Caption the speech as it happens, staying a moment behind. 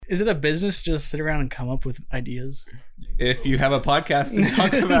Is it a business to just sit around and come up with ideas? If you have a podcast and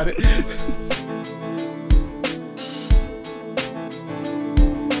talk about it.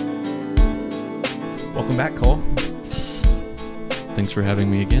 Welcome back, Cole. Thanks for having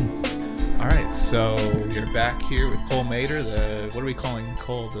me again. All right, so you're back here with Cole Mader, what are we calling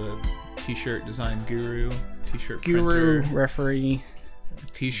Cole? The t-shirt design guru, t-shirt Guru, printer, referee.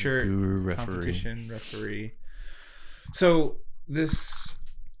 t-shirt Guru referee. competition referee. So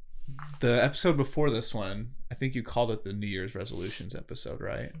the episode before this one, I think you called it the New Year's resolutions episode,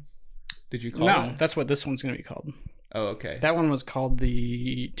 right? Did you call it? No, that's what this one's going to be called. Oh, okay. That one was called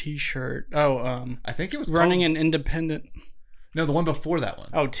the t-shirt. I think it was running called... an independent. No, the one before that one.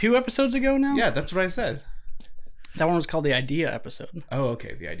 Oh, 2 episodes ago now? Yeah, that's what I said. That one was called the idea episode. Oh,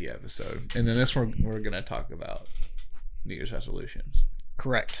 okay, the idea episode. And then this one, we're going to talk about New Year's resolutions.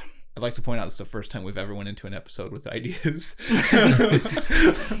 Correct. I'd like to point out this is the first time we've ever went into an episode with ideas.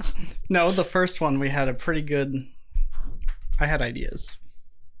 No, the first one we had a pretty good... I had ideas.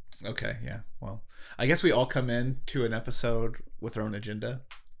 Okay, yeah. Well, I guess we all come in to an episode with our own agenda.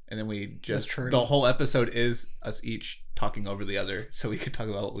 And then we just... That's true. The whole episode is us each talking over the other so we could talk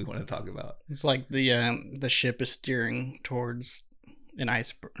about what we want to talk about. It's like the ship is steering towards an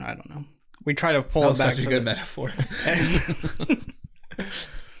iceberg. I don't know. We try to pull That it was back. such a good metaphor.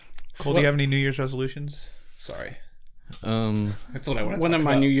 Cole, do you have any New Year's resolutions? Sorry. That's what I want to One talk of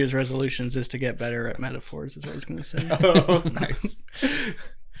my about. New Year's resolutions is to get better at metaphors, is what I was going to say. Oh, nice.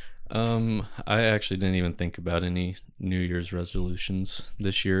 I actually didn't even think about any New Year's resolutions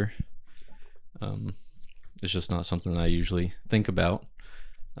this year. It's just not something that I usually think about.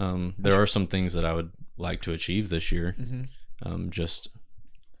 There are some things that I would like to achieve this year. Mm-hmm. Just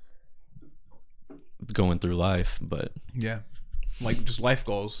going through life, but Yeah. Like just life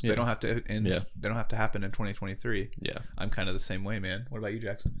goals. Yeah. They don't have to end. Yeah. They don't have to happen in 2023. yeah. I'm kind of the same way, man. What about you,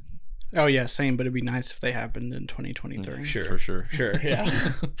 Jackson? Oh, yeah, same, but it'd be nice if they happened in 2023. Sure. For sure. Sure. Yeah.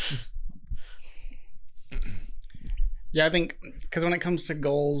 Yeah, I think, because when it comes to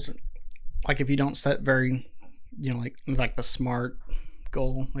goals, like if you don't set very, like the SMART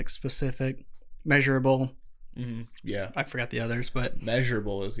goal, like specific, measurable, Mm-hmm. Yeah. I forgot the others, but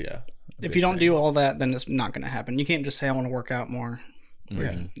Measurable is if you don't do all that, then it's not going to happen. You can't just say, I want to work out more.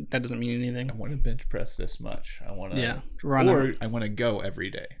 Yeah. That doesn't mean anything. I want to bench press this much. I want to. Yeah. Run Or I want to go every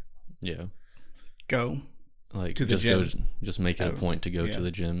day. Yeah. go. Like To the just gym. just make it a point to go Yeah. to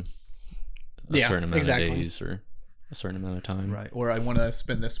the gym a Yeah, certain amount exactly. of days or a certain amount of time. Right. Or I want to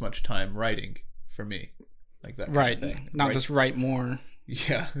spend this much time writing for me. Like that. Right. Kind of thing. Not Right? just write more.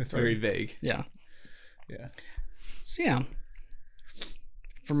 Yeah. It's very vague. Yeah. Yeah. So, yeah.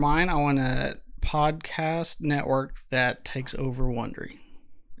 For mine, I want a podcast network that takes over Wondery.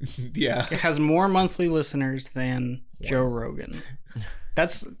 Yeah. It has more monthly listeners than Joe Rogan.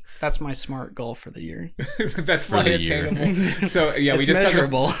 That's my SMART goal for the year. That's For the probably year. attainable. So yeah, It's we just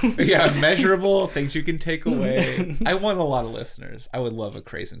measurable. Yeah, measurable things you can take away. I want a lot of listeners. I would love a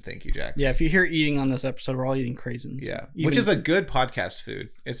craisin. Thank you, Jackson. Yeah, if you hear eating on this episode, we're all eating craisins. Yeah, Even- which is a good podcast food.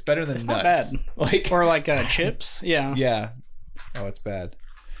 It's better than It's nuts. not bad. Like or like chips. Yeah. yeah. Oh, it's bad.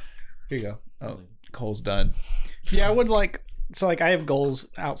 Here you go. Oh, Cole's done. Yeah, I would like. So like, I have goals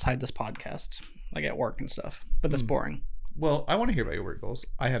outside this podcast, like at work and stuff. But that's boring. Well, I want to hear about your work goals.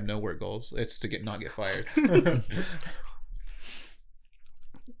 I have no work goals. It's to not get fired.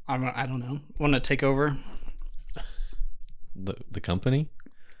 I don't know. Want to take over? The company?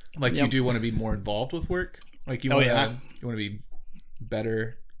 Like you Yep. do want to be more involved with work. Like you Oh, want to. yeah. You want to be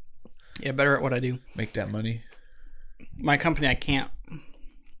better. Yeah, better at what I do. Make that money. My company, I can't.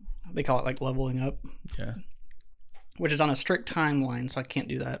 They call it like leveling up, Yeah. which is on a strict timeline, so I can't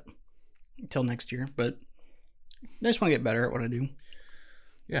do that until next year. But I just want to get better at what I do.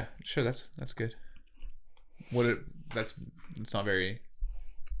 Yeah. Sure. That's good. It's not very.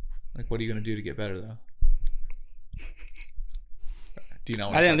 Like, what are you gonna do to get better though? Do you know?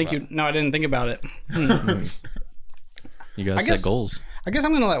 I didn't think about it. You gotta I guess- set goals. I guess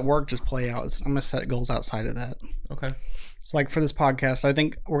I'm gonna let work just play out. I'm gonna set goals outside of that. Okay. So like for this podcast, I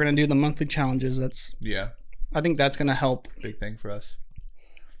think we're gonna do the monthly challenges. Yeah. I think that's gonna help. Big thing for us.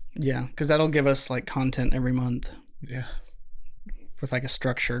 Yeah, because that'll give us like content every month Yeah. with like a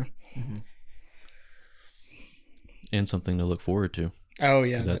structure. And something to look forward to. Oh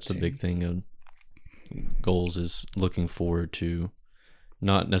yeah, 'Cause that's that a too. big thing of goals, is looking forward to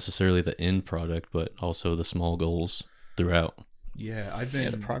not necessarily the end product, but also the small goals throughout. Yeah. Yeah,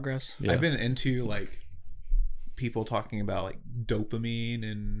 the progress. Yeah. I've been into like people talking about like dopamine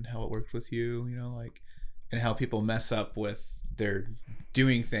and how it works with you, like, and how people mess up with their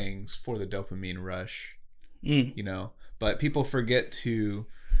doing things for the dopamine rush, Mm. but people forget to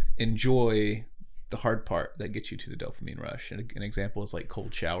enjoy the hard part that gets you to the dopamine rush. And an example is like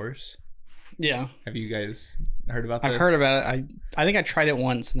cold showers. Yeah. Have you guys heard about this? I've heard about it. I think I tried it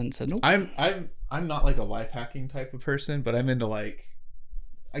once and then said nope. I'm not like a life hacking type of person, but I'm into like,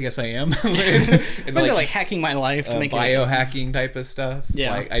 I guess I am. into like hacking my life to make biohacking type of stuff.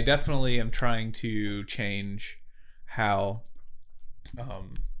 Yeah. Like I definitely am trying to change how,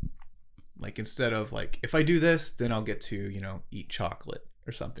 like instead of like, if I do this, then I'll get to, you know, eat chocolate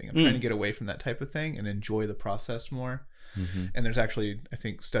or something. I'm trying to get away from that type of thing and enjoy the process more. Mm-hmm. And there's actually, I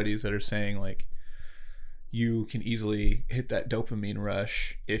think, studies that are saying like you can easily hit that dopamine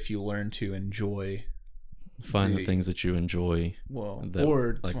rush if you learn to enjoy, Find the things that you enjoy. well, That,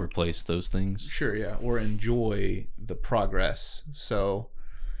 or like replace those things. sure, yeah, or enjoy the progress. So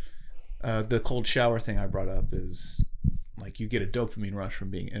the cold shower thing I brought up is like you get a dopamine rush from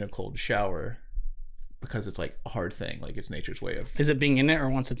being in a cold shower because it's like a hard thing, like it's nature's way of. Is it being in it or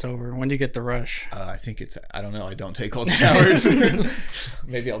once it's over? When do you get the rush? I think it's, I don't know, I don't take cold showers.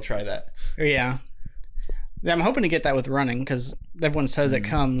 Maybe I'll try that. Yeah. I'm hoping to get that with running because everyone says it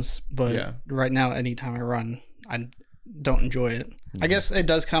comes, but Yeah. right now, anytime I run, I don't enjoy it. I guess it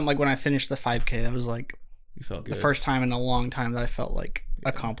does come like when I finished the 5K. That was like You felt good. the first time in a long time that I felt like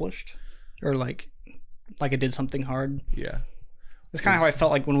accomplished or like I did something hard. Yeah. It's kind of how I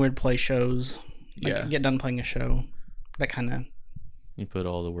felt like when we would play shows. Like Yeah. get done playing a show. That kind of. You put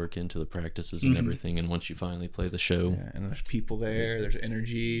all the work into the practices and everything, and once you finally play the show, Yeah, and there's people there. There's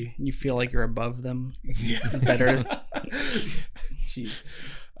energy. You feel like you're above them. Yeah. Better. Jeez.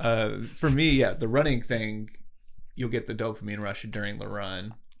 For me, yeah, the running thing, you'll get the dopamine rush during the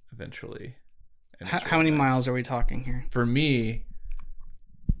run eventually. And it's How really many nice. miles are we talking here? For me,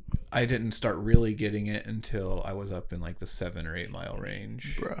 I didn't start really getting it until I was up in like the 7 or 8 mile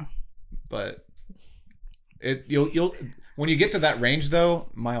range. Bruh. But you'll when you get to that range though,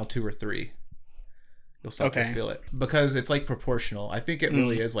 mile 2 or 3, you'll start to feel it because it's like proportional. I think it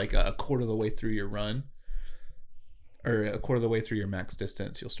really is like a quarter of the way through your run or a quarter of the way through your max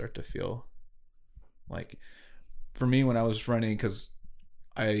distance, you'll start to feel like, for me when I was running, because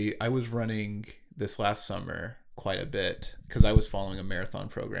I was running this last summer quite a bit because I was following a marathon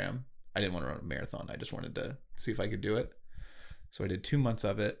program. I didn't want to run a marathon. I just wanted to see if I could do it. So I did 2 months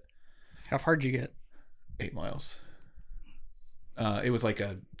of it. How far did you get? 8 miles. It was like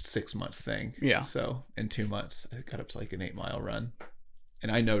a 6-month thing. Yeah. So in 2 months, I got up to like an 8 mile run,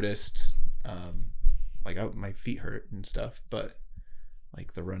 and I noticed my feet hurt and stuff, but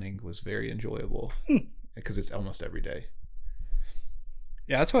like the running was very enjoyable because it's almost every day.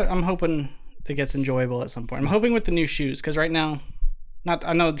 Yeah, that's what I'm hoping it gets enjoyable at some point. I'm hoping with the new shoes because right now,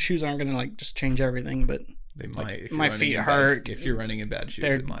 I know shoes aren't gonna like just change everything, but They might. If my running feet in hurt. if you're running in bad shoes,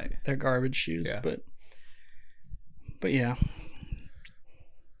 it might. they're garbage shoes. Yeah. But yeah.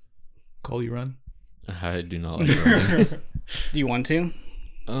 Cole, you run? I do not like running. Do you want to? You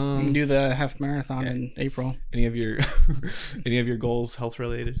can do the half marathon in April. Any of your goals health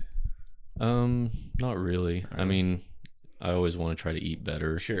related? Not really. I mean, I always want to try to eat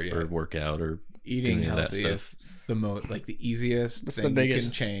better, Sure, yeah. or work out, or Eating any of that healthy stuff. is the easiest That's thing the you biggest.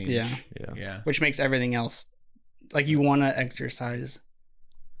 can change. Yeah. Yeah. Which makes everything else like you want to exercise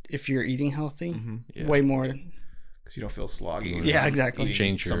if you're eating healthy Mm-hmm. Yeah. way more. Because you don't feel sloggy. Yeah, from exactly. eating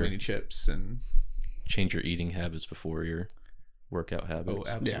Change so your- many chips and change your eating habits before your workout habits. oh,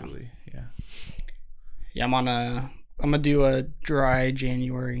 absolutely, yeah. Yeah, I'm gonna do a dry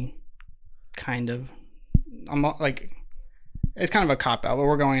January, kind of. I'm like, it's kind of a cop out, but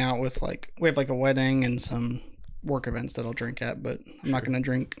we're going out with we have like a wedding and some work events that I'll drink at, but I'm not gonna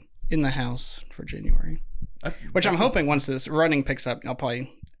drink in the house for January. Which I'm hoping once this running picks up, I'll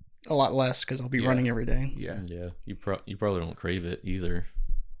probably a lot less because I'll be running every day. Yeah. Yeah, you probably don't crave it either.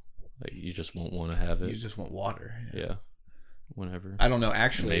 Like you just won't want to have You it. just want water. Yeah, whenever. I don't know.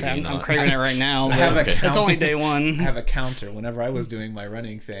 Actually, Maybe I'm not. craving it right now. I have But a it's only count- day I one. have a counter. Whenever I was doing my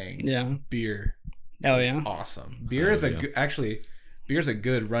running thing, Yeah. beer. Oh was yeah. awesome. Beer is a yeah. good, beer's a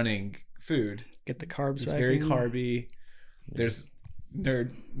good running food. Get the carbs. It's back very in. carby. There's I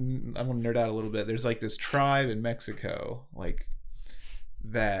want to nerd out a little bit. There's like this tribe in Mexico, like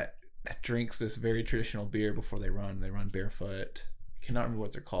that drinks this very traditional beer before they run. They run barefoot. I cannot remember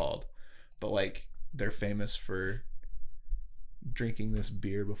what they're called, but like they're famous for drinking this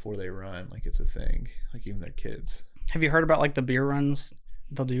beer before they run. Like it's a thing. Like even their kids. Have you heard about like the beer runs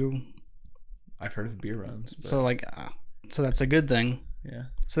they'll do? I've heard of beer runs. But So that's a good thing. yeah.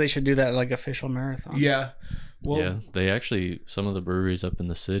 So they should do that like official marathon. Yeah. Well, yeah, they actually, some of the breweries up in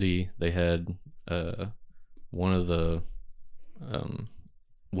the city, they had one of the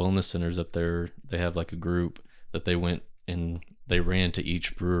wellness centers up there. They have like a group that they went and they ran to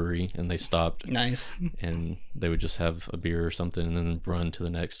each brewery and they stopped. Nice. And they would just have a beer or something and then run to the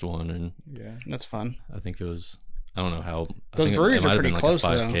next one. And Yeah. That's fun. I think it was, I don't know how. Those breweries are pretty close,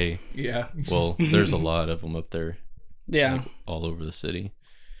 like a 5K. Yeah. Well, there's a lot of them up there. Yeah. Like, all over the city.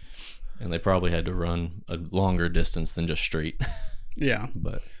 And they probably had to run a longer distance than just straight. Yeah.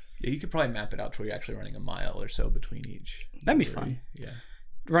 But Yeah, you could probably map it out to where you're actually running a mile or so between each. That'd be brewery. fun. Yeah.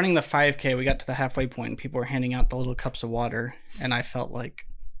 Running the 5K, we got to the halfway point and people were handing out the little cups of water. And I felt like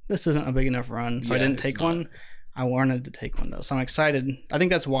this isn't a big enough run. So I Yeah, didn't it's take not. one. I wanted to take one though. So I'm excited. I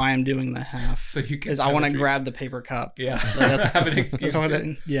think that's why I'm doing the half. So you can is I have want a to drink. grab the paper cup. Yeah. That's- have an excuse. That's what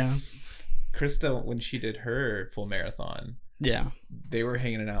to. yeah. Krista, when she did her full marathon, Yeah. they were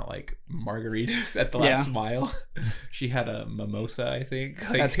hanging out like margaritas at the last Yeah. mile. She had a mimosa, I think.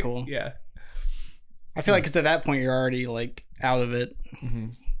 Like, That's cool. Yeah. I feel like because at that point you're already like out of it.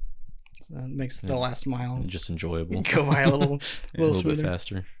 Mm-hmm. So it makes the last mile just enjoyable. go by a little, a little bit smoother.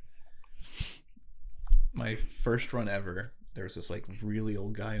 faster. My first run ever, there was this like really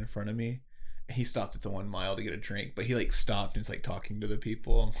old guy in front of me. And he stopped at the 1 mile to get a drink, but he like stopped and was like talking to the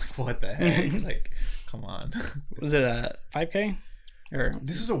people. I'm like, what the heck? Like, come on. Was it a 5K? Or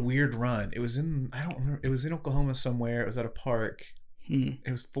This is a weird run. It was in, I don't remember. It was in Oklahoma somewhere. It was at a park.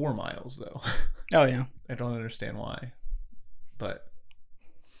 It was 4 miles though. Oh yeah. I don't understand why, but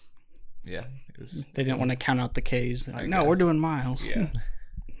yeah, it was. They didn't want to count out the Ks. They're like, I no, guess. we're doing miles. Yeah,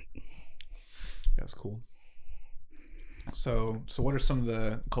 that was cool. So what are some of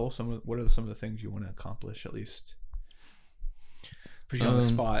the Cole? What are some of the things you want to accomplish at least? Put you on the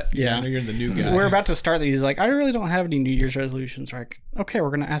spot. yeah. I know you're the new guy. We're about to start these. Like, I really don't have any New Year's resolutions. We're like, okay,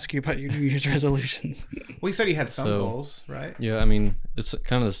 we're gonna ask you about your New Year's resolutions. Well, you said you had some So- goals, right? Yeah, I mean, it's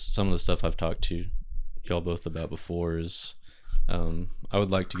kind of some of the stuff I've talked to y'all both about before is I would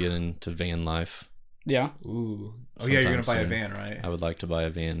like to get into van life. Yeah. Ooh. Oh yeah, you're gonna Sometime buy a soon. van, right? I would like to buy a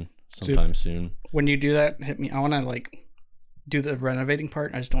van sometime soon. When you do that, hit me. I want to like do the renovating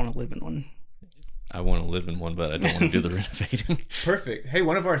part. I just don't want to live in one. I want to live in one, but I don't want to do the renovating. Perfect. Hey,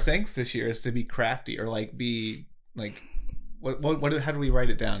 one of our things this year is to be crafty or like be like, what how do we write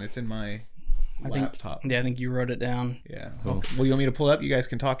it down? It's in my laptop. Yeah, I think you wrote it down. Yeah. Cool. Well, you want me to pull it up? You guys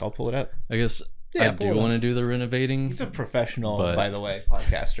can talk. I'll pull it up. I guess Yeah, I pull do it want to do the renovating. He's a professional, But- by the way,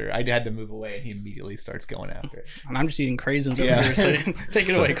 podcaster. I had to move away, and he immediately starts going after it. And I'm just eating craisins over Yeah. here. So take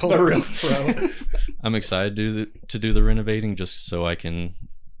it So- away, Cole. The real pro. I'm excited to do the renovating just so I can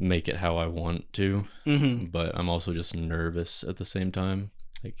make it how I want to. Mm-hmm. But I'm also just nervous at the same time.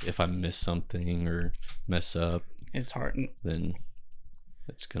 Like if I miss something or mess up, It's hard. then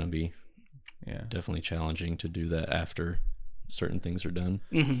it's gonna be Yeah. definitely challenging to do that after certain things are done.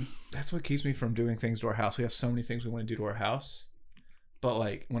 Mm-hmm. That's what keeps me from doing things to our house. We have so many things we want to do to our house. But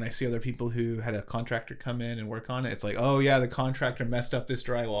like when I see other people who had a contractor come in and work on it, it's like, oh yeah, the contractor messed up this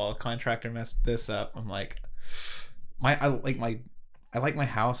drywall. Contractor messed this up. I'm like, I like my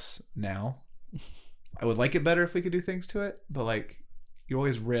house now. I would like it better if we could do things to it, but like you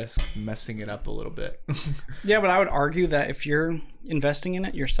always risk messing it up a little bit. Yeah, but I would argue that if you're investing in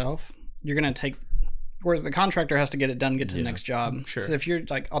it yourself, you're gonna take. Whereas the contractor has to get it done, get to the Yeah. next job. Sure. So if you're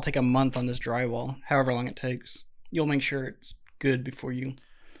like, I'll take a month on this drywall, however long it takes, you'll make sure it's good before you.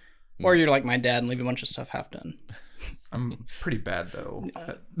 Or you're like my dad and leave a bunch of stuff half done. I'm pretty bad though,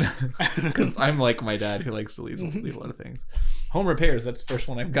 because I'm like my dad who likes to leave a lot of things. Home repairs. That's the first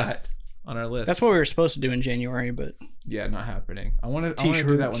one I've got on our list. That's what we were supposed to do in January, but Yeah, not happening. I want to do that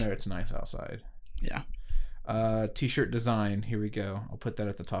T-shirts. whenever it's nice outside. yeah. T-shirt design. Here we go. I'll put that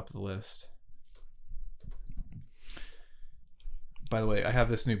at the top of the list. By the way, I have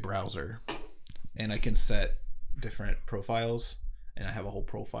this new browser, and I can set different profiles, and I have a whole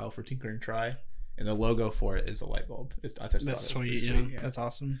profile for Tinker and Try, and the logo for it is a light bulb. I just thought it That's was sweet. pretty Yeah, that's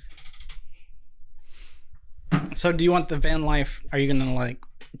awesome. So, do you want the van life? Are you gonna like?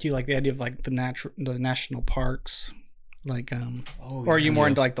 Do you like the idea of like the national parks, like Oh, or are you yeah. more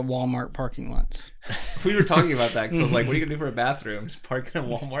into like the Walmart parking lots? We were talking about that because I was like, "What are you gonna do for a bathroom? Just park in a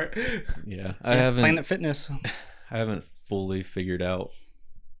Walmart?" Yeah, I haven't Planet Fitness. I haven't fully figured out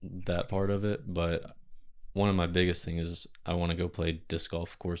that part of it, but one of my biggest things is I want to go play disc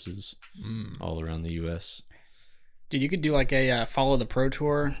golf courses all around the U.S. Dude, you could do like a follow the pro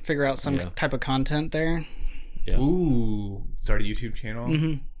tour, figure out some Yeah. type of content there. Yeah. Ooh, start a YouTube channel.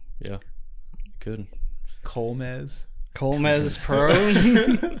 Mm-hmm. Yeah, could. Colmez. Colmez Pro.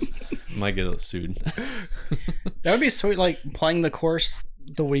 Might get sued. That would be sweet. Like playing the course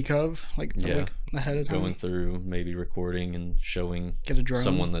the week of, like the Yeah. week ahead of time. Going through, maybe recording and showing Get a drone.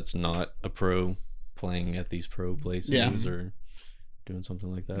 someone that's not a pro playing at these pro places Yeah. or doing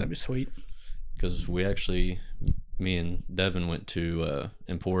something like That'd that. be sweet. Because we actually, me and Devin went to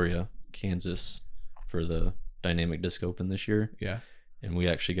Emporia, Kansas, for the Dynamic Disc Open this year. Yeah. And we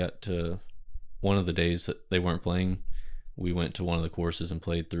actually got to one of the days that they weren't playing. We went to one of the courses and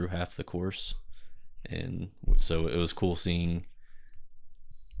played through half the course. And so it was cool seeing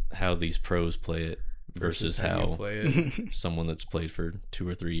how these pros play it versus how you play it. someone that's played for 2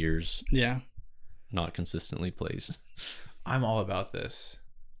 or 3 years Yeah. not consistently plays. I'm all about this.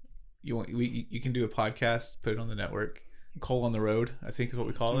 You can do a podcast, put it on the network. Cole on the road, I think is what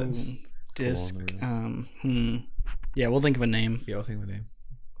we call it. Disc. Yeah, we'll think of a name. Yeah, I'll think of a name.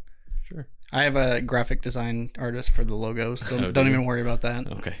 Sure. I have a graphic design artist for the logos. Don't even worry about that.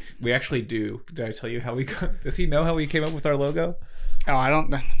 Okay. We actually do. Did I tell you how we got? Does he know how we came up with our logo? Oh, I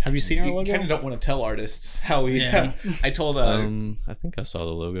don't. Have you seen our You logo? kind of don't want to tell artists how we. Yeah. I told. I think I saw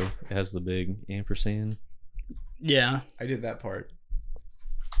the logo. It has the big ampersand. Yeah. I did that part.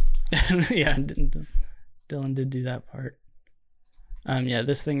 Yeah. Dylan did do that part. Yeah,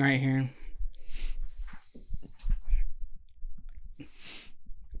 this thing right here.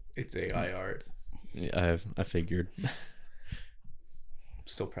 It's AI art. Yeah, I figured. I'm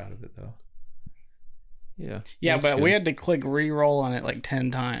still proud of it though. Yeah. Yeah, looks but good. we had to click re-roll on it like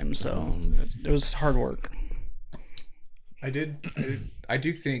 10 times, so it was hard work. I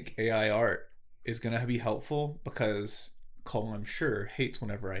do think AI art is gonna be helpful because Cole, I'm sure, hates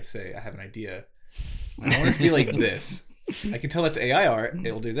whenever I say I have an idea. I want it to be like this. I can tell that to AI art,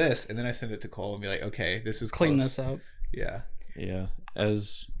 it will do this, and then I send it to Cole and be like, okay, this is Clean close. this up. Yeah. Yeah.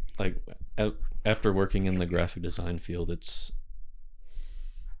 As like after working in the graphic design field,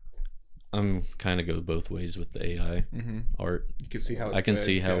 I'm kind of go both ways with the AI art. You can see how it's I can good,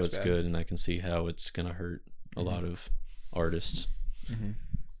 see how it's bad. good, and I can see how it's gonna hurt a lot of artists.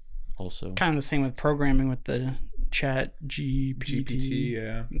 Also, Kind of the same with programming with the chat GPT,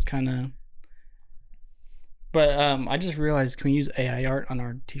 yeah. It's kind of. But I just realized, can we use AI art on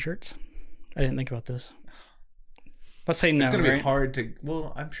our t-shirts? I didn't think about this. Let's say no. It's going to right? be hard to.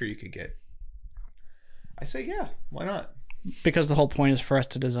 Well, I'm sure you could get. I say yeah. Why not? Because the whole point is for us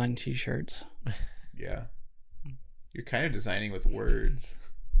to design t-shirts. Yeah. You're kind of designing with words.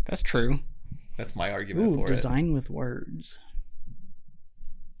 That's true. That's my argument Ooh, for design with words.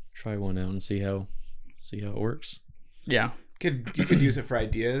 try one out and see how it works. Yeah. You could use it for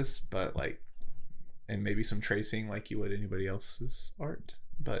ideas, but like, and maybe some tracing like you would anybody else's art.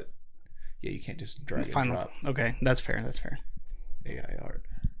 But yeah, you can't just drag and Final. drop Okay, that's fair. That's fair. AI art.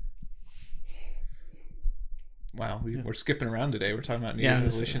 Wow, we're skipping around today. We're talking about New Year's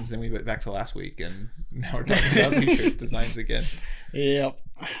resolutions, then we went back to last week, and now we're talking about t-shirt designs again. Yep.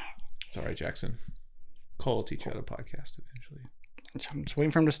 It's all right, Jackson. Cole will teach you how to podcast eventually. I'm just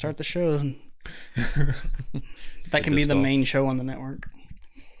waiting for him to start the show. That can be the main show on the network.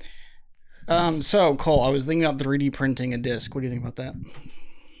 So Cole, I was thinking about 3D printing a disc. What do you think about that?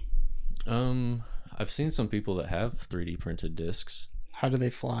 I've seen some people that have 3D printed discs. How do they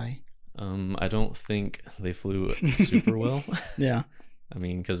fly? I don't think they flew super well. Yeah. I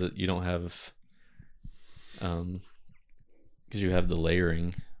mean, because you don't have, because you have the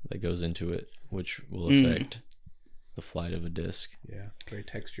layering that goes into it, which will affect the flight of a disc. Yeah, very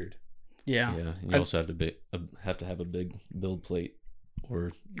textured. Yeah. Yeah, and you also have to have a big build plate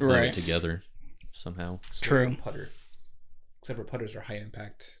or glue it together somehow. True. Putter, except for putters are high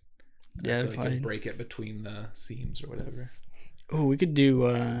impact. Yeah, I feel like you break it between the seams or whatever. Oh, we could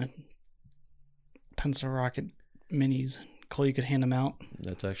do pencil rocket minis. Cole, you could hand them out.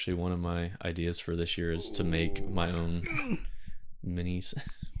 That's actually one of my ideas for this year is to make my own minis.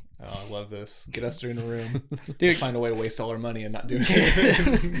 Oh, I love this. Get us in a room. Dude, find a way to waste all our money and not do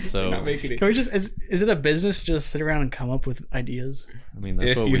it. So not making it. Can we just is it a business just sit around and come up with ideas? I mean,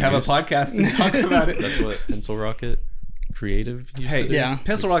 that's If what you we have use. a podcast and talk about it. That's what Pencil Rocket Creative used Hey, to do. Yeah.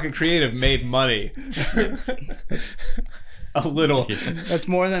 Pencil Rocket Creative made money. A little. Yeah. That's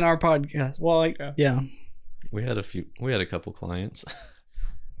more than our podcast. Well, like, yeah. We had a couple clients,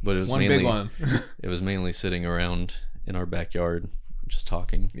 but it was One mainly big one. it was mainly sitting around in our backyard just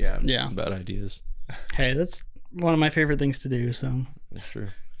talking Yeah. Yeah. about ideas. Hey, that's one of my favorite things to do. So That's true.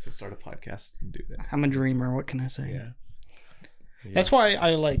 So start a podcast and do that. I'm a dreamer. What can I say? Yeah. Yeah. That's why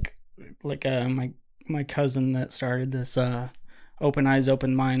I like my cousin that started this Open Eyes,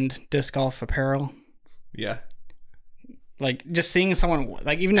 Open Mind disc golf apparel. Yeah. Like just seeing someone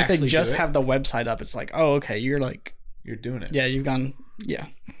like even if they Actually just do it. have the website up, it's like, oh, okay, you're like, You're doing it. yeah, you've gone, yeah.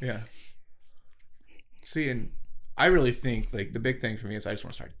 Yeah. See, and I really think like the big thing for me is I just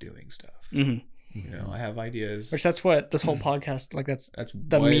want to start doing stuff. Mm-hmm. You know, I have ideas. Which that's what this whole podcast, like that's That's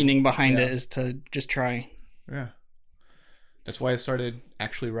the why- meaning behind yeah. it is to just try. Yeah. That's why I started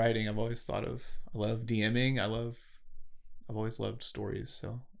actually writing. I've always thought of, I love DMing. I love I've always loved stories,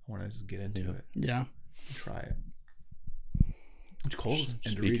 so I want to just get into it. Yeah. And try it. Which Cole's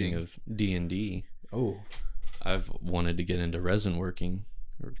into Speaking reading. of D&D, Oh, I've wanted to get into resin working.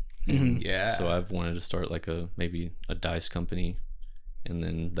 yeah. So I've wanted to start like maybe a dice company, and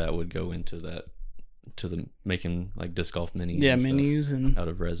then that would go into that, to the making like disc golf minis. Yeah, and stuff minis and out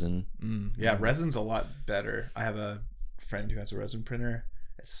of resin. Yeah, resin's a lot better. I have a friend who has a resin printer.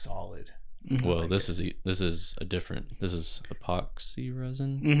 It's solid. Well, this is a different. This is epoxy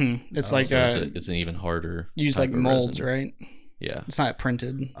resin. Mm-hmm. It's like So it's an even harder. use type like of molds, resin. right? Yeah. It's not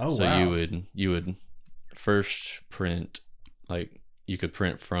printed. Oh, So wow. you would first print, like you could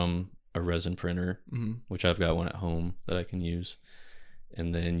print from a resin printer, which I've got one at home that I can use,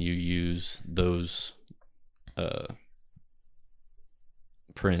 and then you use those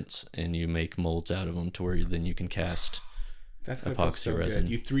prints and you make molds out of them to where then you can cast. That's what epoxy so resin.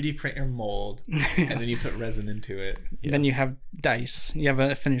 Good. You 3D print your mold, and then you put resin into it. Then you have dice. You have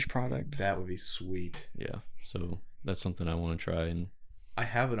a finished product. That would be sweet. Yeah. So that's something I want to try, and I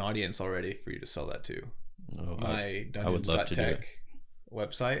have an audience already for you to sell that to. My I would love to do Dungeons.tech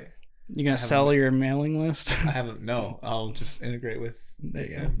website. You gonna sell your mailing list? I haven't. No, I'll just integrate with. There you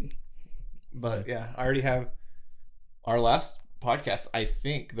go. him. But yeah, I already have our last podcast. I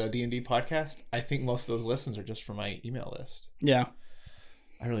think the D&D podcast. I think most of those listens are just from my email list. Yeah.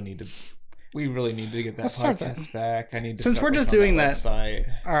 We really need to get that Let's start podcast back. I need to. Since start we're just working on doing that- website.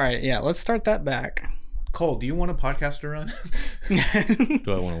 All right. Yeah. Let's start that back. Cole, do you want a podcast to run?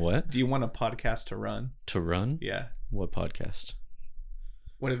 do I want to what? Do you want a podcast to run? To run? Yeah. What podcast?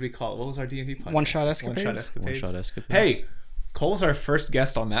 What did we call it? What was our D&D podcast? One Shot Escapades. One Shot Escapades. One Shot Escapades. Hey, Cole's our first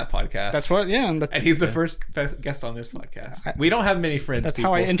guest on that podcast. That's what. Yeah. And he's the first guest on this podcast. We don't have many friends. That's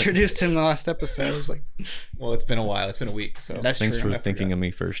people. how I introduced him in the last episode. I was like, Well, it's been a while. It's been a week. So That's Thanks true. for thinking of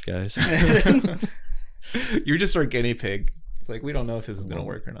me first, guys. You're just our guinea pig. It's like we don't know if this is gonna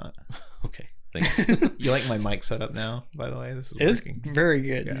work or not. Okay. Thanks. You like my mic setup now? By the way, this is it is working. very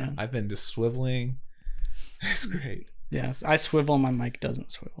good. Yeah, Yeah. I've been just swiveling. It's great. Yes. I swivel. My mic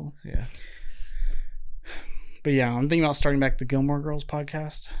doesn't swivel. Yeah. But yeah, I'm thinking about starting back the Gilmore Girls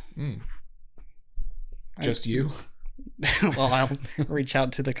podcast. Just you? Well, I'll reach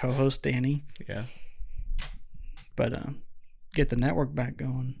out to the co-host Danny, Yeah. but get the network back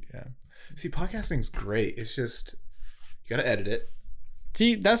going. Yeah. See, podcasting's great. It's just you gotta edit it.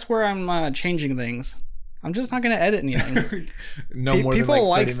 See, that's where I'm changing things. I'm just not going to edit anything. No more People than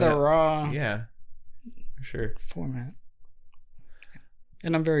like like 30 the minutes. raw Yeah. For sure. format,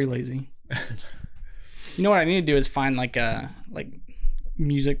 and I'm very lazy. You know what I need to do is find like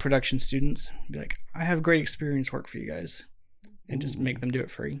music production students. Be like, I have great experience work for you guys, and just make them do it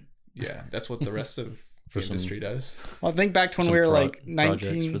free. Yeah, that's what the rest of For the some- industry does. Well, think back to when Some we were like projects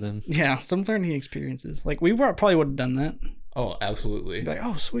 19. for them. Yeah, some learning experiences. Like we probably would have done that. Oh, absolutely. Be like,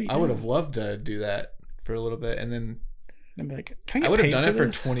 oh sweet. I would have loved to do that for a little bit, and then And be like, can I I get would have paid done it for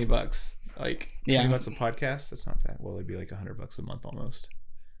this? $20. Like $20 Yeah. a podcast. That's not bad. Well, it'd be like $100 a month almost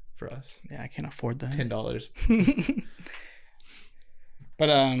for us. Yeah, I can't afford that. $10. But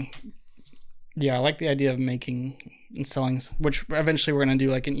yeah, I like the idea of making and selling, which eventually we're gonna do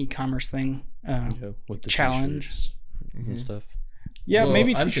like an e-commerce thing. Yeah, with the Challenge. t-shirts and stuff. Yeah, Well,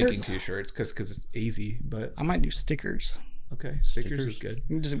 maybe I'm t-shirts. thinking t-shirts because it's easy, but I might do stickers. okay, stickers is good.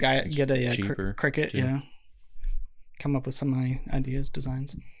 You can just get a cheaper, Cricut, too. yeah. Come up with some of my ideas,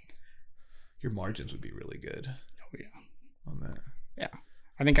 designs. Your margins would be really good Oh yeah. on that. Yeah,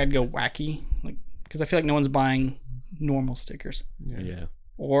 I think I'd go wacky, like because I feel like no one's buying normal stickers. Yeah.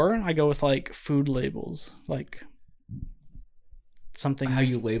 Or I go with like food labels, like something. How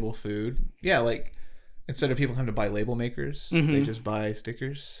you label food. Yeah, like instead of people coming to buy label makers, they Mhm. just buy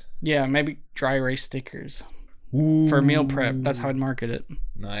stickers. Yeah, maybe dry erase stickers Ooh. for meal prep. That's how I'd market it.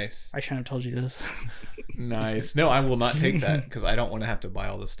 Nice. I shouldn't have told you this. Nice. No, I will not take that because I don't want to have to buy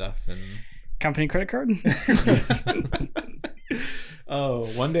all this stuff. And Company credit card? oh,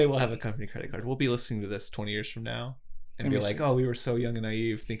 one day we'll have a company credit card. We'll be listening to this 20 years from now and be like, oh, we were so young and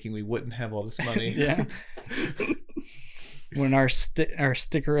naive thinking we wouldn't have all this money. Yeah. When our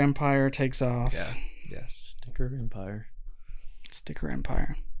sticker empire takes off. Yeah. Yeah. Sticker Empire. Sticker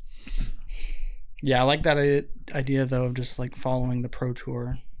empire. Yeah, I like that idea though of just like following the pro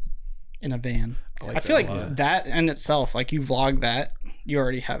tour in a van. I feel that a like lot. that in itself, like you vlog that, you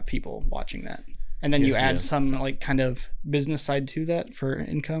already have people watching that. And then you add some like kind of business side to that for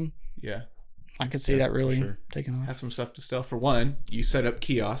income. Yeah. I could see that really sure. taking off. Have some stuff to sell. For one, you set up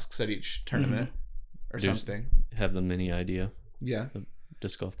kiosks at each tournament or There's- something. Have the mini idea. Yeah.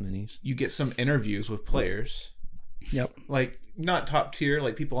 Disc golf minis. You get some interviews with players. Yep. Like not top tier,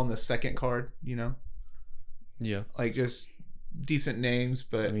 like people on the second card, you know? Yeah. Like just decent names,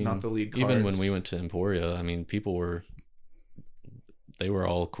 but not the lead cards. Even when we went to Emporia, I mean, they were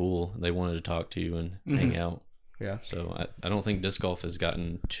all cool. They wanted to talk to you and hang out. Yeah. So I don't think disc golf has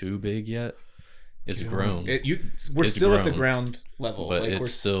gotten too big yet. It's grown. We're still at the ground level, but like, it's we're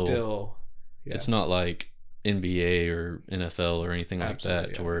still yeah. It's not like NBA or NFL or anything like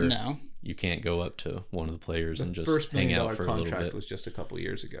that to where you can't go up to one of the players and just hang out for a little bit. The first $1 million contract was just a couple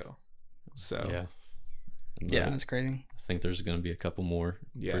years ago. So yeah, that's crazy. I think there's going to be a couple more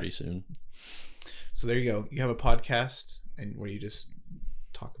pretty soon. So there you go. You have a podcast and where you just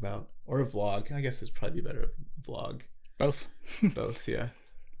talk about, or a vlog. I guess it's probably better a vlog. Both, yeah.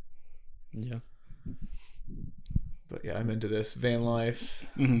 Yeah. But yeah, I'm into this van life.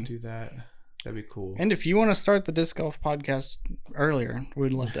 Do that. That'd be cool. And if you want to start the disc golf podcast earlier,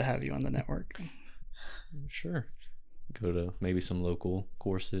 we'd love to have you on the network. Sure. Go to maybe some local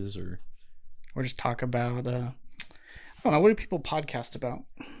courses or just talk about I don't know, what do people podcast about?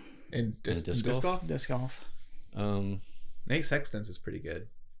 In disc golf? Disc golf. Nate Sexton's is pretty good.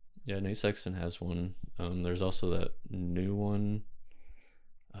 Yeah, Nate Sexton has one. There's also that new one.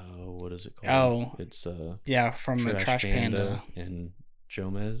 What is it called? Oh, it's from Trash Panda and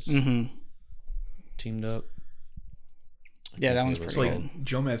Jomez teamed up. Yeah, that one's pretty good. Like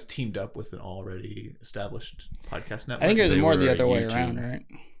Jomez teamed up with an already established podcast network. I think it was more the other way around, right?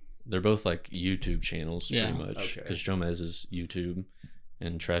 They're both like YouTube channels, pretty much. Because Jomez is YouTube,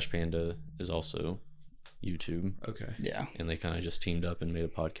 and Trash Panda is also YouTube. Okay. Yeah. And they kind of just teamed up and made a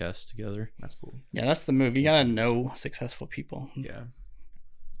podcast together. That's cool. Yeah, that's the move. You gotta know successful people. Yeah.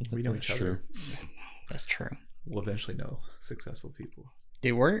 We know each other. That's true. We'll eventually know successful people.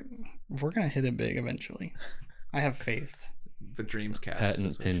 Dude, we're gonna hit it big eventually. I have faith. The Dreams Cast.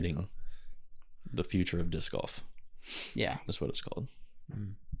 Patent pending. The future of disc golf. Yeah. That's what it's called.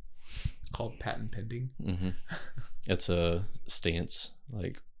 It's called patent pending. It's a stance,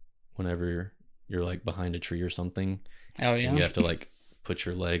 like whenever you're like behind a tree or something. Oh yeah. You have to like put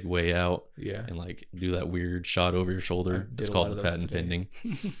your leg way out. Yeah. And like do that weird shot over your shoulder. It's called patent pending.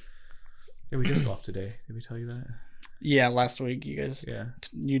 Yeah, we disc golf today. Did we tell you that? Yeah, last week you guys. Yeah.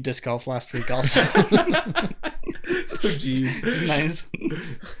 You disc golf last week also. Oh jeez. Nice.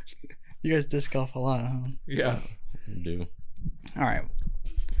 You guys disc golf a lot, huh? Yeah. We do. All right.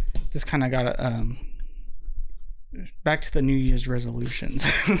 Just kind of got back to the New Year's resolutions.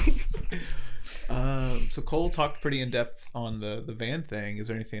 So Cole talked pretty in depth on the van thing. Is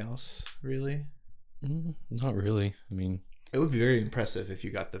there anything else really? Not really. I mean, it would be very impressive if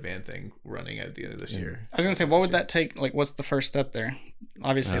you got the van thing running at the end of this year. I was gonna say, what would that take? Like, what's the first step there?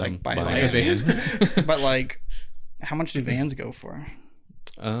 Obviously, like buy a van. But like, how much do vans go for?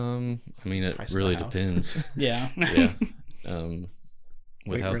 I mean, it really depends. Yeah. Yeah.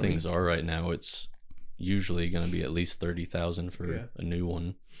 With how things are right now, it's usually going to be at least $30,000 for a new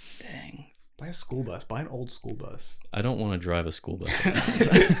one. Dang. Buy a school bus. Buy an old school bus. I don't want to drive a school bus.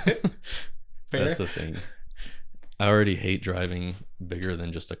 Fair. That's the thing. I already hate driving bigger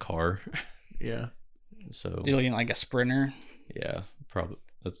than just a car. Yeah. So you're looking like a Sprinter. Yeah, probably.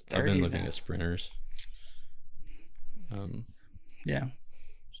 I've been looking at Sprinters. Yeah.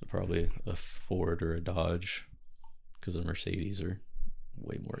 So probably a Ford or a Dodge, because the Mercedes are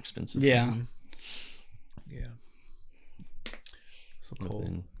way more expensive. Yeah. Yeah. So cool.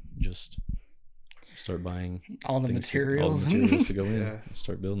 Then just start buying all the materials to go in and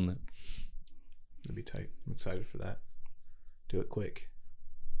start building it. That'd be tight. I'm excited for that. Do it quick,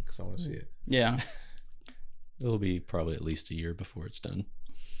 because I want to see it. Yeah. It'll be probably at least a year before it's done.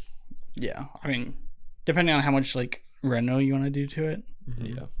 Yeah. I mean, depending on how much like reno you want to do to it.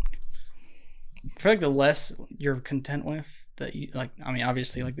 Yeah. I feel like the less you're content with, that you like. I mean,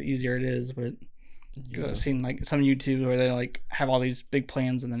 obviously, like the easier it is, but because I've seen like some YouTube where they like have all these big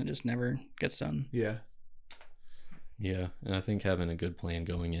plans and then it just never gets done. Yeah. Yeah, and I think having a good plan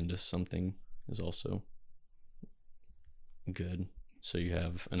going into something is also good. So you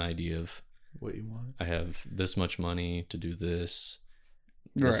have an idea of what you want. I have this much money to do this.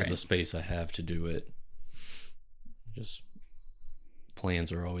 This is the space I have to do it. Just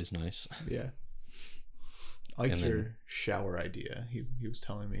plans are always nice. Yeah. I like your shower idea. He was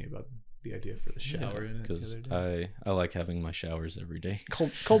telling me about the idea for the shower in it. Because I like having my showers every day.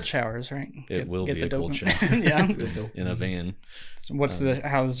 Cold showers, right? It will be a cold shower. Yeah. In a van. So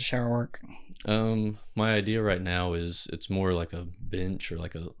how does the shower work? My idea right now is it's more like a bench or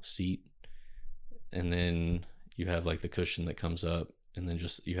like a seat, and then you have like the cushion that comes up, and then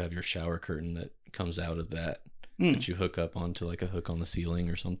just you have your shower curtain that comes out of that you hook up onto like a hook on the ceiling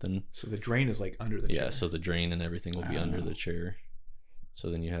or something. So the drain is like under the chair. Yeah, so the drain and everything will be under the chair.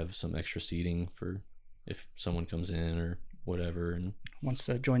 So then you have some extra seating for if someone comes in or whatever, and wants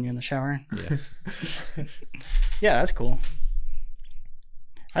to join you in the shower. yeah. Yeah, that's cool.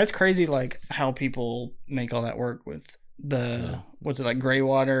 That's crazy, like how people make all that work with the what's it like gray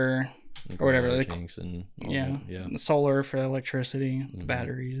water or whatever. The tanks and all yeah, that. Yeah. The solar for electricity,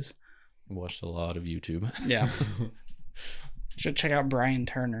 batteries. Watched a lot of YouTube. Yeah. Should check out Brian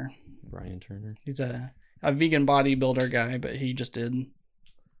Turner. Brian Turner. He's a vegan bodybuilder guy, but he just did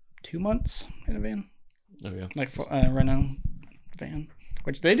 2 months in a van. Oh yeah. Like Renault van,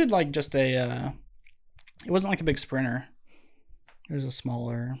 which they did like just a. It wasn't like a big Sprinter. It was a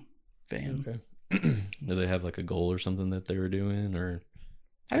smaller van. Okay. Do they have like a goal or something that they were doing, or?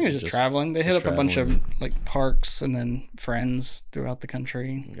 I think it was just traveling. They hit up a bunch of like parks and then friends throughout the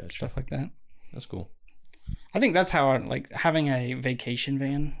country, stuff like that. That's cool. I think that's how I like having a vacation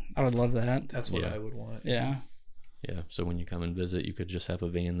van. I would love that. That's what I would want. Yeah. Yeah. So when you come and visit, you could just have a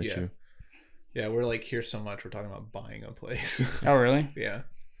van that you. Yeah, we're like here so much. We're talking about buying a place. Oh, really? Yeah.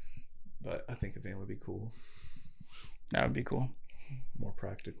 But I think a van would be cool. That would be cool. More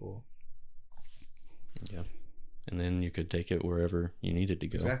practical. Yeah. And then you could take it wherever you needed to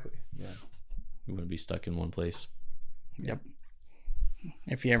go. Exactly. Yeah. You wouldn't be stuck in one place. Yep.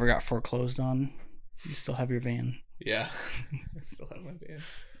 If you ever got foreclosed on, you still have your van. Yeah. I still have my van.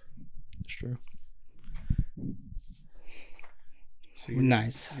 That's true. So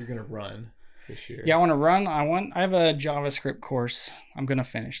nice. You're gonna run this year. Yeah, I want to run. I have a JavaScript course. I'm gonna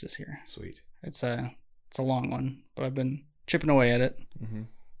finish this year. Sweet. It's a long one, but I've been chipping away at it. Mm-hmm.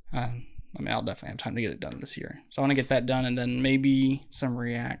 I mean, I'll definitely have time to get it done this year. So I want to get that done, and then maybe some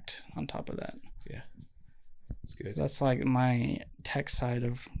React on top of that. Yeah, that's good. That's like my tech side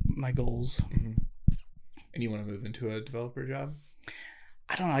of my goals. Mm-hmm. And you want to move into a developer job?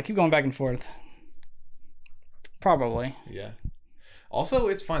 I don't know. I keep going back and forth. Probably. Yeah. Also,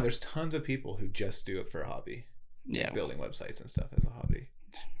 it's fine. There's tons of people who just do it for a hobby. Yeah. Building websites and stuff as a hobby.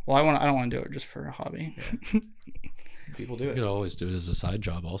 Well, I don't want to do it just for a hobby. Yeah. People do it. You could always do it as a side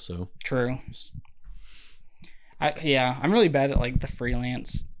job also. True. I'm really bad at like the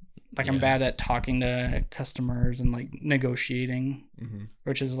freelance. Like I'm bad at talking to customers and like negotiating,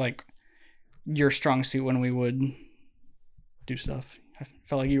 which is like your strong suit when we would do stuff. I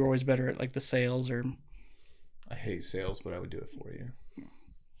felt like you were always better at like the sales or. I hate sales, but I would do it for you.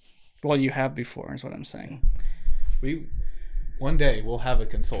 Well, you have before is what I'm saying. One day we'll have a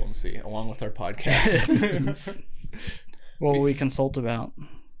consultancy along with our podcast. What will we consult about?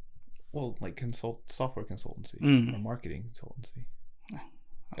 Well, like software consultancy or marketing consultancy.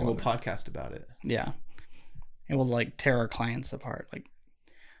 And we'll podcast about it. Yeah. And we'll like tear our clients apart. Like,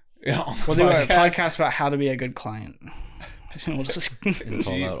 we'll do a podcast about how to be a good client. And we'll just and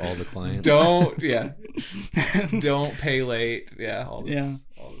call out all the clients. Don't pay late. Yeah. All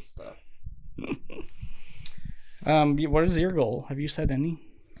this stuff. What is your goal? Have you said any?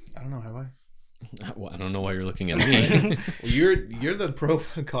 I don't know. Have I? Well, I don't know why you're looking at me. Well, you're the pro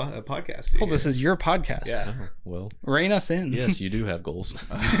podcast. Well, this is your podcast. Yeah. Oh, well, rein us in. Yes, you do have goals.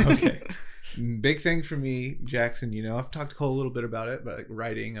 Okay. Big thing for me, Jackson. I've talked to Cole a little bit about it, but like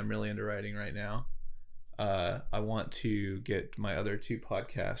writing, I'm really into writing right now. I want to get my other 2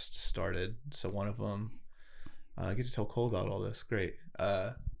 podcasts started. So one of them, I get to tell Cole about all this. Great.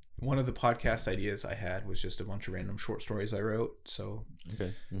 One of the podcast ideas I had was just a bunch of random short stories I wrote. So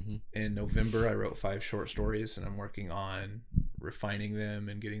in November, I wrote 5 short stories, and I'm working on refining them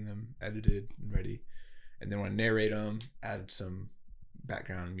and getting them edited and ready. And then I want to narrate them, add some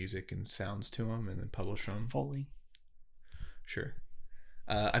background music and sounds to them, and then publish them. Foley. Sure.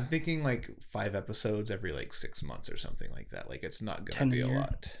 I'm thinking like 5 episodes every like 6 months or something like that. Like it's not going to be a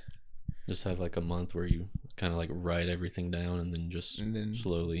lot. Just have like a month where you kind of like write everything down and then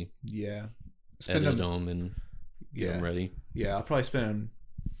slowly edit them and get them ready. Yeah, I'll probably spend.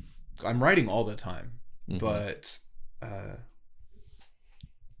 I'm writing all the time, but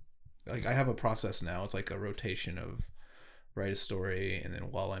like I have a process now. It's like a rotation of write a story, and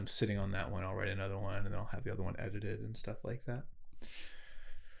then while I'm sitting on that one, I'll write another one, and then I'll have the other one edited and stuff like that.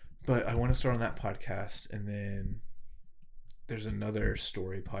 But I want to start on that podcast, and then there's another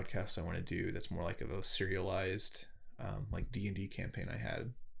story podcast I want to do that's more like a serialized like D&D campaign I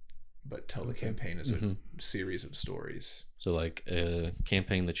had, but tell the campaign as a series of stories. So like a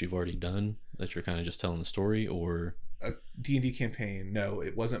campaign that you've already done that you're kind of just telling the story, or a D&D campaign. No,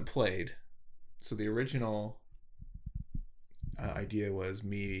 it wasn't played. So the original idea was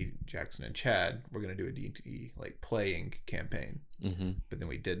me, Jackson, and Chad we're going to do a D&D like playing campaign. But then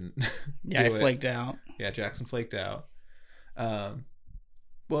we didn't. I flaked out. Yeah, Jackson flaked out.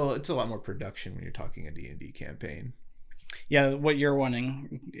 Well, it's a lot more production when you're talking a D&D campaign. Yeah, what you're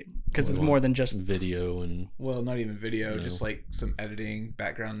wanting, because it's more than just video and well, not even video, just like some editing,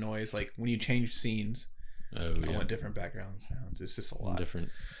 background noise. Like when you change scenes, I want different background sounds. It's just a lot different,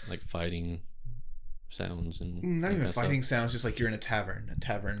 like fighting sounds and not even fighting sounds. Just like you're in a tavern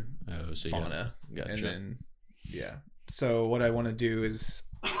fauna, gotcha. And then So what I want to do is,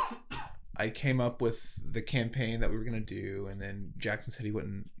 I came up with the campaign that we were gonna do, and then Jackson said he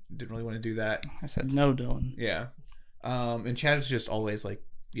didn't really want to do that. I said no, Dylan. Yeah. And Chad is just always like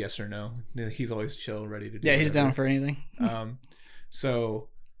yes or no. He's always chill, ready to do he's whatever. down for anything. So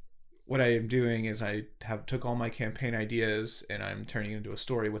what I am doing is I took all my campaign ideas and I'm turning it into a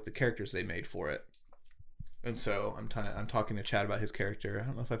story with the characters they made for it. And so I'm talking to Chad about his character. I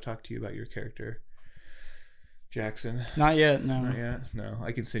don't know if I've talked to you about your character, Jackson. Not yet, no. Not yet. No.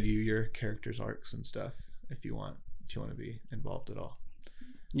 I can send you your character's arcs and stuff if you want to be involved at all.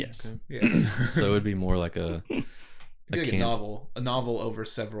 Yes. Okay. Yeah. So it would be more like a novel over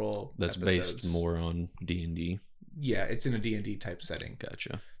several that's episodes. Based more on D&D. Yeah, it's in a D&D type setting.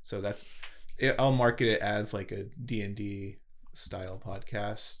 Gotcha. So I'll market it as like a D&D style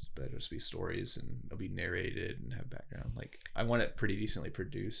podcast, but it'll just be stories and it'll be narrated and have background. Like I want it pretty decently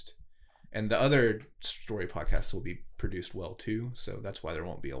produced. And the other story podcasts will be produced well too, so that's why there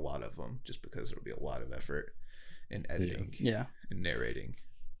won't be a lot of them, just because there'll be a lot of effort in editing and narrating.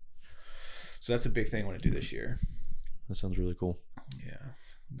 So that's a big thing I want to do this year. That sounds really cool. Yeah,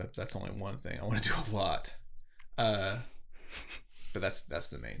 that's only one thing. I want to do a lot, but that's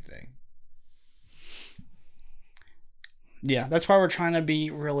the main thing. Yeah, that's why we're trying to be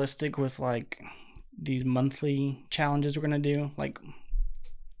realistic with like these monthly challenges we're gonna do, like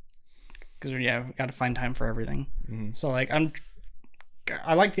because we got to find time for everything. Mm-hmm. So like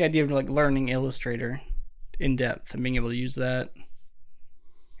I like the idea of like learning Illustrator in depth and being able to use that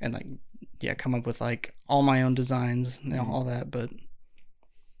and like come up with like all my own designs and all that, but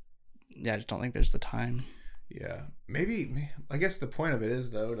I just don't think there's the time. Yeah, maybe I guess the point of it is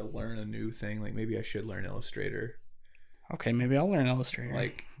though to learn a new thing. Like maybe I should learn Illustrator. Okay, maybe I'll learn Illustrator.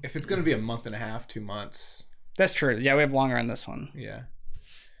 Like if it's gonna be a month and a half, 2 months. That's true. Yeah, we have longer on this one. Yeah.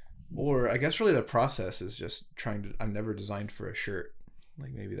 Or I guess really the process is just I've never designed for a shirt.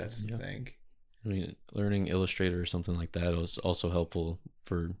 Like maybe that's the thing. I mean, learning Illustrator or something like that is also helpful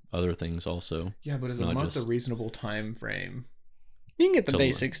for other things also. Yeah, but is a month a reasonable time frame? You can get the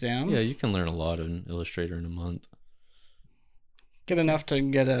basics down. Yeah, you can learn a lot in Illustrator in a month. Get enough to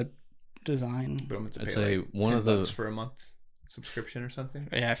get a design. But I'm going to pay I'd say like one of the for a month subscription or something.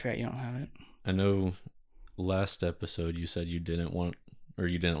 Yeah, I forgot you don't have it. I know last episode you said you didn't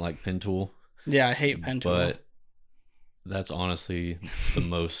like pen tool. Yeah, I hate pen tool. But that's honestly the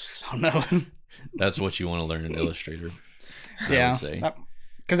most. Oh no. That's what you want to learn in Illustrator. I would say.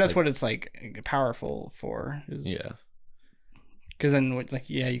 Because that's what it's like powerful for. Because then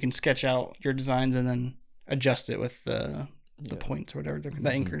you can sketch out your designs and then adjust it with the points or whatever,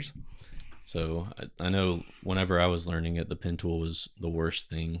 the anchors. So I know whenever I was learning it, the pen tool was the worst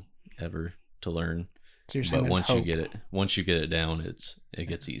thing ever to learn. So you're saying but once you get it down, it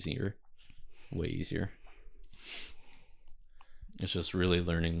gets easier, way easier. It's just really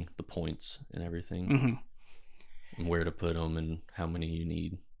learning the points and everything, and where to put them and how many you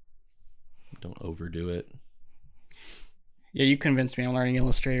need. Don't overdo it. Yeah, you convinced me. I'm learning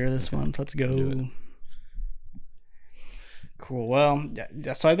Illustrator this month. Let's go. Do it. Cool. Well,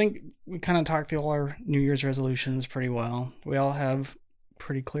 yeah, so I think we kind of talked through all our New Year's resolutions pretty well. We all have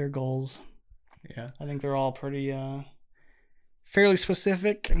pretty clear goals. Yeah. I think they're all pretty fairly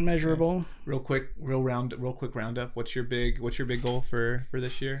specific and measurable. Yeah. Real quick roundup. What's your big goal for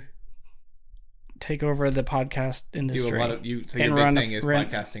this year? Take over the podcast industry. Do a lot of so your big thing is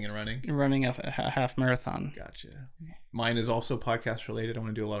podcasting and running. Running a half marathon. Gotcha. Mine is also podcast related. I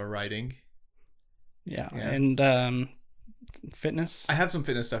want to do a lot of writing. Yeah. And fitness. I have some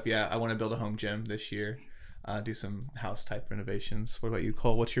fitness stuff. Yeah, I want to build a home gym this year. Do some house type renovations. What about you,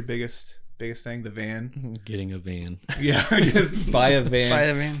 Cole? What's your biggest thing? The van. Getting a van. Yeah, just buy a van. Buy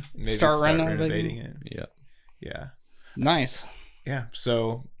a van. Maybe start renovating it. Yeah. Yeah. Nice. Yeah.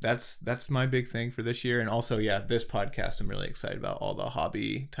 So that's my big thing for this year, and also this podcast. I'm really excited about all the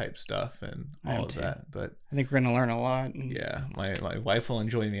hobby type stuff and all of that. But I think we're gonna learn a lot. Yeah, my wife will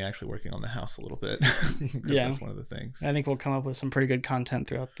enjoy me actually working on the house a little bit. Yeah, that's one of the things. I think we'll come up with some pretty good content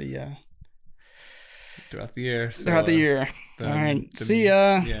throughout the year. So, throughout the year. All right. See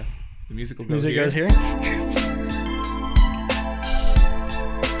ya. Yeah. The music will go Music here. goes here.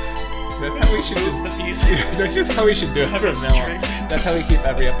 That's how we should do it. That's just how we should do it from now on. That's how we keep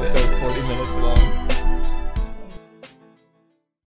every episode 40 minutes long.